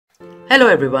Hello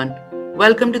everyone,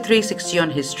 welcome to 360 on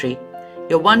History,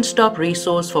 your one-stop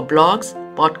resource for blogs,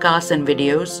 podcasts and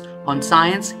videos on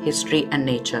science, history and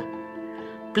nature.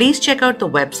 Please check out the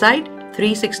website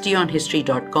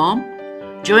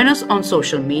 360onhistory.com, join us on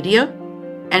social media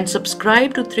and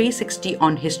subscribe to 360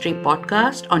 on History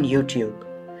podcast on YouTube.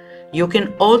 You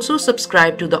can also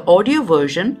subscribe to the audio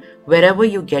version wherever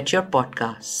you get your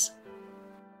podcasts.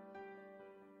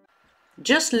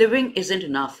 Just living isn't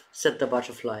enough, said the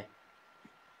butterfly.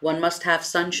 One must have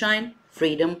sunshine,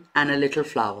 freedom, and a little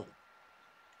flower.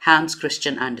 Hans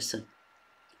Christian Andersen.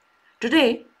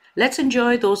 Today, let's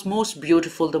enjoy those most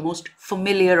beautiful, the most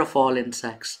familiar of all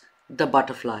insects, the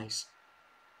butterflies.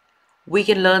 We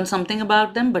can learn something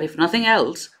about them, but if nothing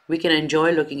else, we can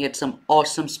enjoy looking at some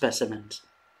awesome specimens.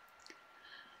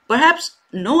 Perhaps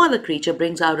no other creature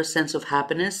brings out a sense of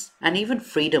happiness and even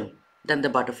freedom than the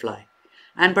butterfly.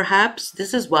 And perhaps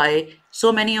this is why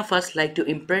so many of us like to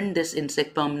imprint this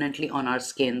insect permanently on our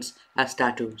skins as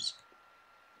tattoos.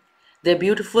 Their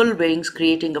beautiful wings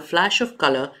creating a flash of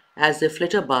color as they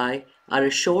flitter by are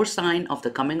a sure sign of the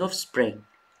coming of spring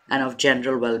and of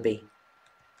general well-being.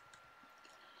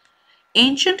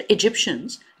 Ancient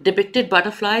Egyptians depicted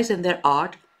butterflies in their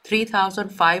art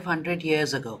 3,500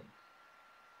 years ago.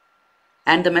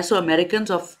 And the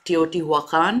Mesoamericans of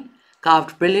Teotihuacan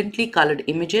carved brilliantly colored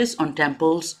images on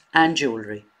temples and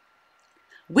jewelry.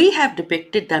 We have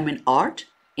depicted them in art,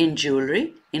 in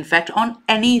jewelry, in fact on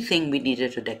anything we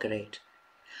needed to decorate.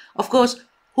 Of course,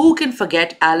 who can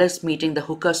forget Alice meeting the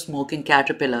hookah-smoking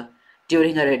caterpillar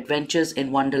during her adventures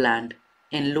in Wonderland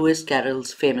in Lewis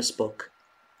Carroll's famous book?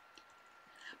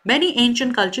 Many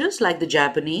ancient cultures like the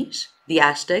Japanese, the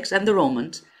Aztecs and the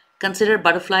Romans considered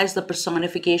butterflies the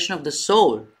personification of the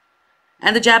soul,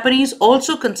 and the Japanese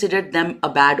also considered them a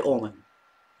bad omen.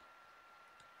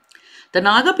 The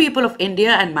Naga people of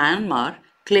India and Myanmar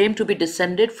claim to be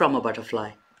descended from a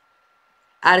butterfly.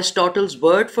 Aristotle's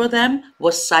word for them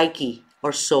was psyche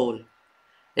or soul.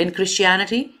 In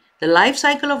Christianity, the life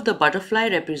cycle of the butterfly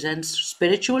represents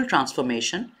spiritual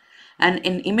transformation, and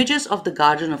in images of the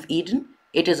Garden of Eden,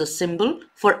 it is a symbol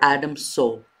for Adam's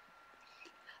soul.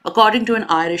 According to an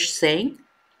Irish saying,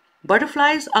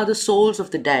 butterflies are the souls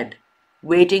of the dead,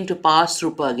 waiting to pass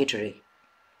through purgatory.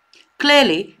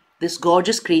 Clearly, this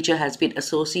gorgeous creature has been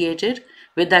associated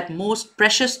with that most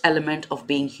precious element of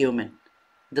being human,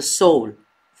 the soul,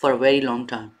 for a very long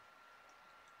time.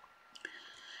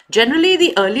 Generally,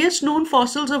 the earliest known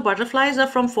fossils of butterflies are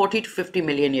from 40 to 50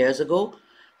 million years ago,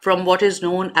 from what is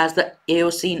known as the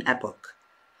Eocene epoch.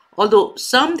 Although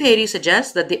some theories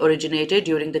suggest that they originated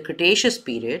during the Cretaceous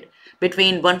period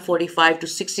between 145 to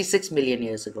 66 million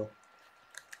years ago.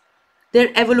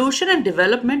 Their evolution and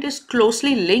development is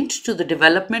closely linked to the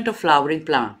development of flowering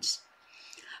plants.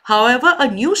 However, a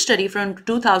new study from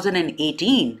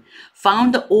 2018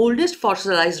 found the oldest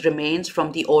fossilized remains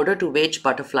from the order to which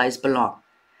butterflies belong.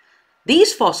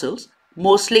 These fossils,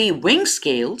 mostly wing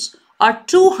scales, are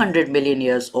 200 million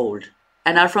years old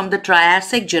and are from the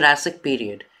Triassic-Jurassic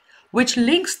period, which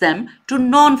links them to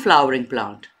non-flowering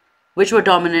plants, which were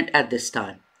dominant at this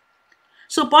time.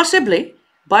 So possibly,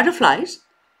 butterflies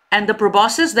and the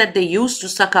proboscis that they used to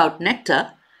suck out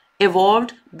nectar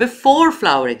evolved before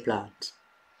flowering plants.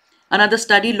 Another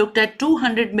study looked at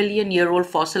 200 million year old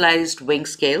fossilized wing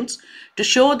scales to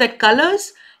show that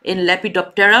colors in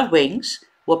Lepidoptera wings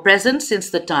were present since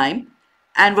the time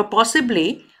and were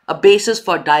possibly a basis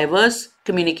for diverse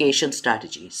communication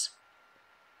strategies.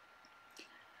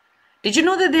 Did you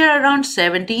know that there are around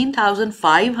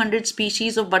 17,500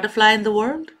 species of butterfly in the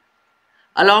world?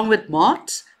 Along with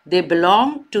moths, they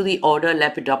belong to the order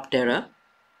Lepidoptera,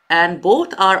 and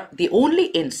both are the only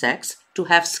insects to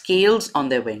have scales on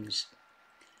their wings.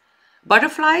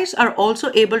 Butterflies are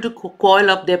also able to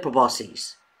coil up their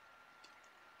proboscis.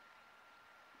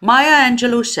 Maya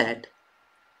Angelou said,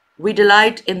 "We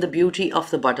delight in the beauty of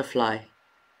the butterfly,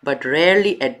 but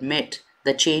rarely admit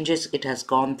the changes it has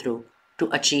gone through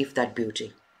to achieve that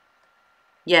beauty."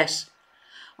 Yes,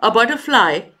 a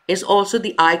butterfly is also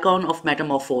the icon of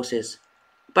metamorphosis,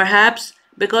 perhaps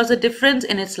because the difference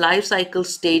in its life cycle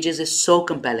stages is so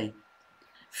compelling.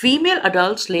 Female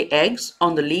adults lay eggs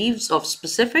on the leaves of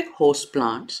specific host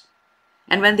plants,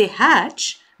 and when they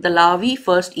hatch, the larvae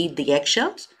first eat the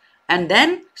eggshells and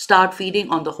then start feeding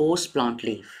on the host plant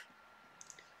leaf.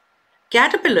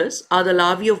 Caterpillars are the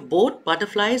larvae of both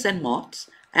butterflies and moths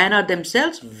and are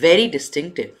themselves very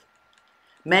distinctive.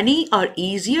 Many are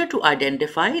easier to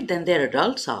identify than their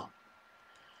adults are.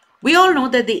 We all know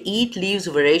that they eat leaves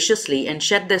voraciously and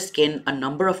shed their skin a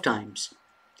number of times,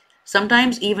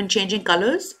 sometimes even changing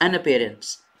colors and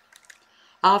appearance.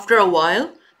 After a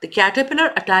while, the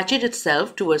caterpillar attaches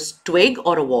itself to a twig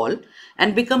or a wall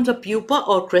and becomes a pupa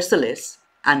or chrysalis,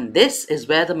 and this is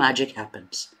where the magic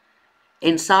happens.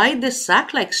 Inside this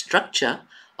sac-like structure,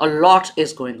 a lot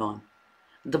is going on.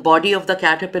 The body of the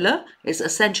caterpillar is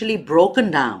essentially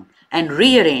broken down and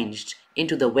rearranged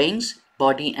into the wings,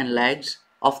 body, and legs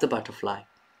of the butterfly.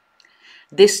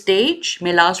 This stage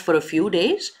may last for a few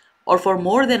days or for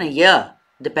more than a year,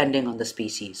 depending on the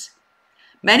species.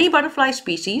 Many butterfly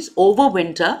species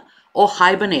overwinter or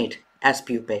hibernate as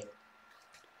pupae.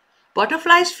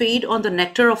 Butterflies feed on the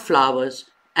nectar of flowers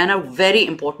and are very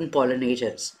important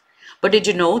pollinators. But did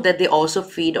you know that they also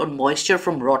feed on moisture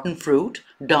from rotten fruit,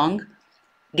 dung,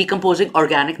 decomposing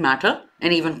organic matter,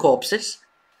 and even corpses?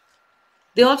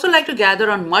 They also like to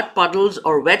gather on mud puddles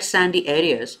or wet sandy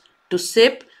areas to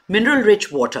sip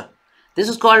mineral-rich water. This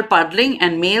is called puddling,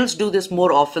 and males do this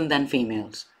more often than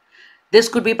females. This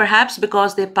could be perhaps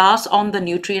because they pass on the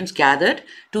nutrients gathered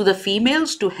to the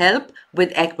females to help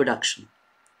with egg production.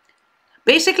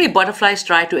 Basically, butterflies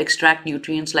try to extract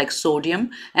nutrients like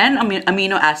sodium and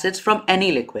amino acids from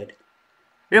any liquid.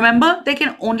 Remember, they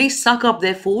can only suck up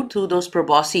their food through those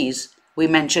proboscis we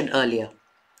mentioned earlier.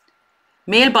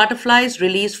 Male butterflies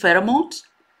release pheromones,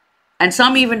 and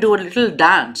some even do a little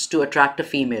dance to attract a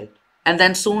female, and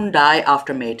then soon die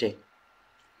after mating.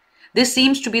 This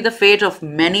seems to be the fate of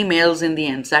many males in the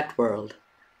insect world.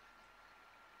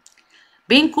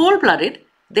 Being cold-blooded,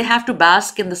 they have to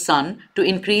bask in the sun to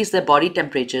increase their body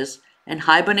temperatures and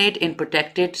hibernate in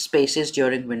protected spaces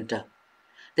during winter.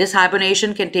 This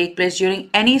hibernation can take place during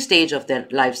any stage of their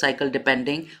life cycle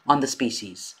depending on the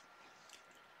species.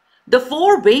 The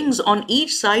four wings on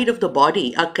each side of the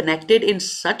body are connected in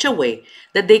such a way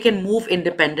that they can move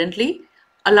independently,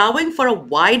 allowing for a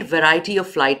wide variety of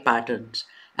flight patterns,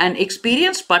 and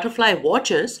experienced butterfly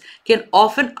watchers can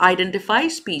often identify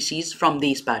species from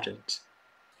these patterns.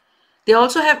 They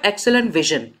also have excellent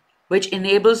vision, which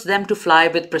enables them to fly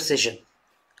with precision.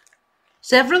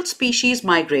 Several species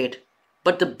migrate,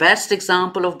 but the best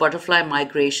example of butterfly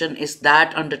migration is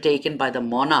that undertaken by the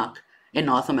monarch in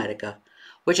North America,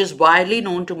 which is widely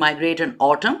known to migrate in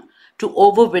autumn to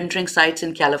overwintering sites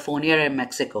in California and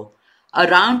Mexico, a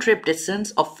round-trip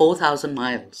distance of 4,000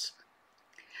 miles.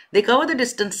 They cover the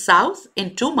distance south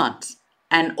in 2 months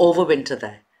and overwinter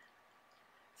there.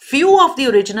 Few of the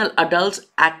original adults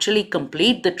actually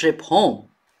complete the trip home.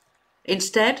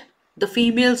 Instead, the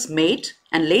females mate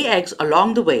and lay eggs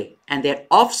along the way, and their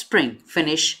offspring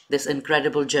finish this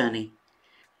incredible journey.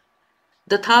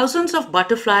 The thousands of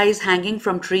butterflies hanging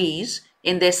from trees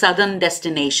in their southern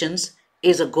destinations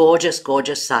is a gorgeous,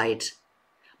 gorgeous sight.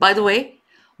 By the way,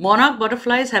 monarch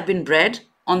butterflies have been bred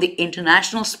on the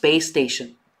International Space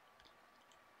Station.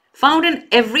 Found in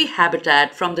every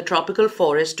habitat from the tropical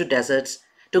forests to deserts,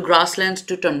 to grasslands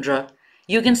to tundra,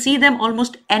 you can see them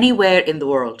almost anywhere in the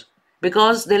world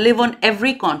because they live on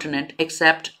every continent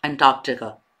except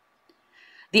Antarctica.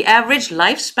 The average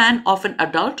lifespan of an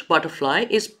adult butterfly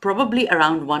is probably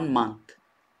around 1 month.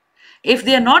 If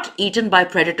they are not eaten by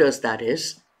predators, that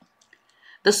is.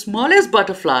 The smallest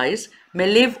butterflies may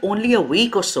live only a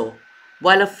week or so,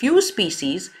 while a few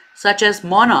species, such as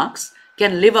monarchs,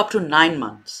 can live up to 9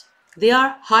 months. They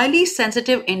are highly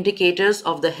sensitive indicators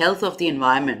of the health of the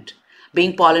environment,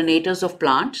 being pollinators of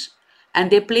plants, and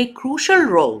they play crucial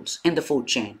roles in the food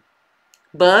chain.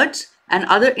 Birds and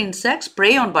other insects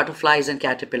prey on butterflies and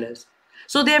caterpillars,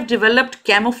 so they have developed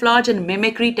camouflage and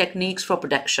mimicry techniques for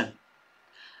protection.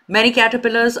 Many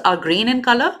caterpillars are green in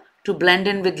color to blend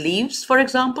in with leaves, for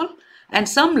example, and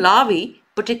some larvae,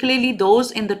 particularly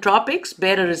those in the tropics,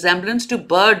 bear a resemblance to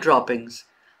bird droppings,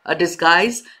 a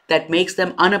disguise that makes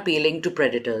them unappealing to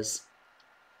predators.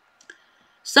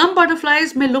 Some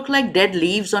butterflies may look like dead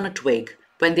leaves on a twig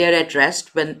when they are at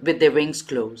rest with their wings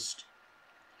closed.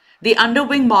 The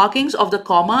underwing markings of the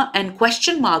comma and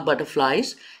question mark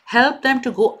butterflies help them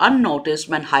to go unnoticed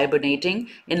when hibernating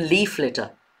in leaf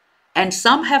litter, and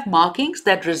some have markings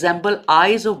that resemble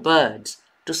eyes of birds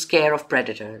to scare off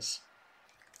predators.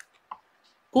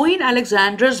 Queen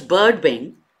Alexandra's bird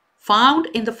wing, found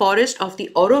in the forest of the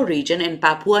Oro region in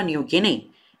Papua New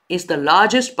Guinea, is the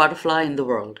largest butterfly in the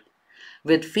world,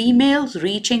 with females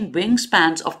reaching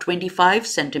wingspans of 25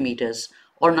 centimeters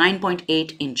or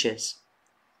 9.8 inches.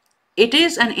 It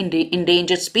is an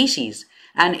endangered species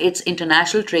and its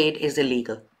international trade is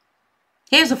illegal.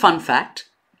 Here's a fun fact.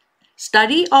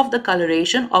 Study of the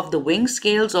coloration of the wing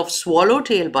scales of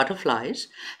swallowtail butterflies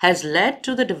has led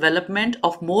to the development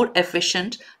of more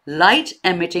efficient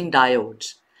light-emitting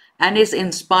diodes and is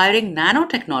inspiring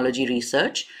nanotechnology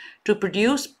research to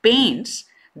produce paints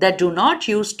that do not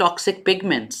use toxic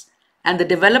pigments and the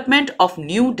development of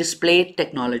new display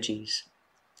technologies.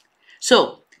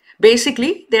 So,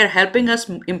 basically, they are helping us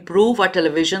improve our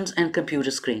televisions and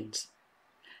computer screens.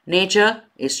 Nature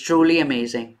is truly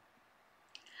amazing.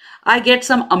 I get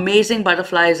some amazing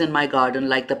butterflies in my garden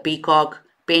like the peacock,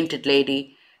 painted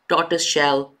lady, tortoise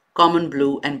shell, common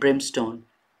blue, and brimstone,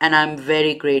 and I'm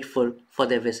very grateful for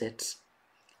their visits.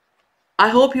 I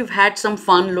hope you've had some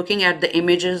fun looking at the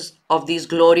images of these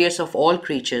glorious of all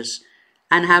creatures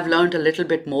and have learned a little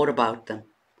bit more about them.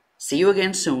 See you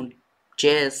again soon.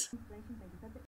 Cheers.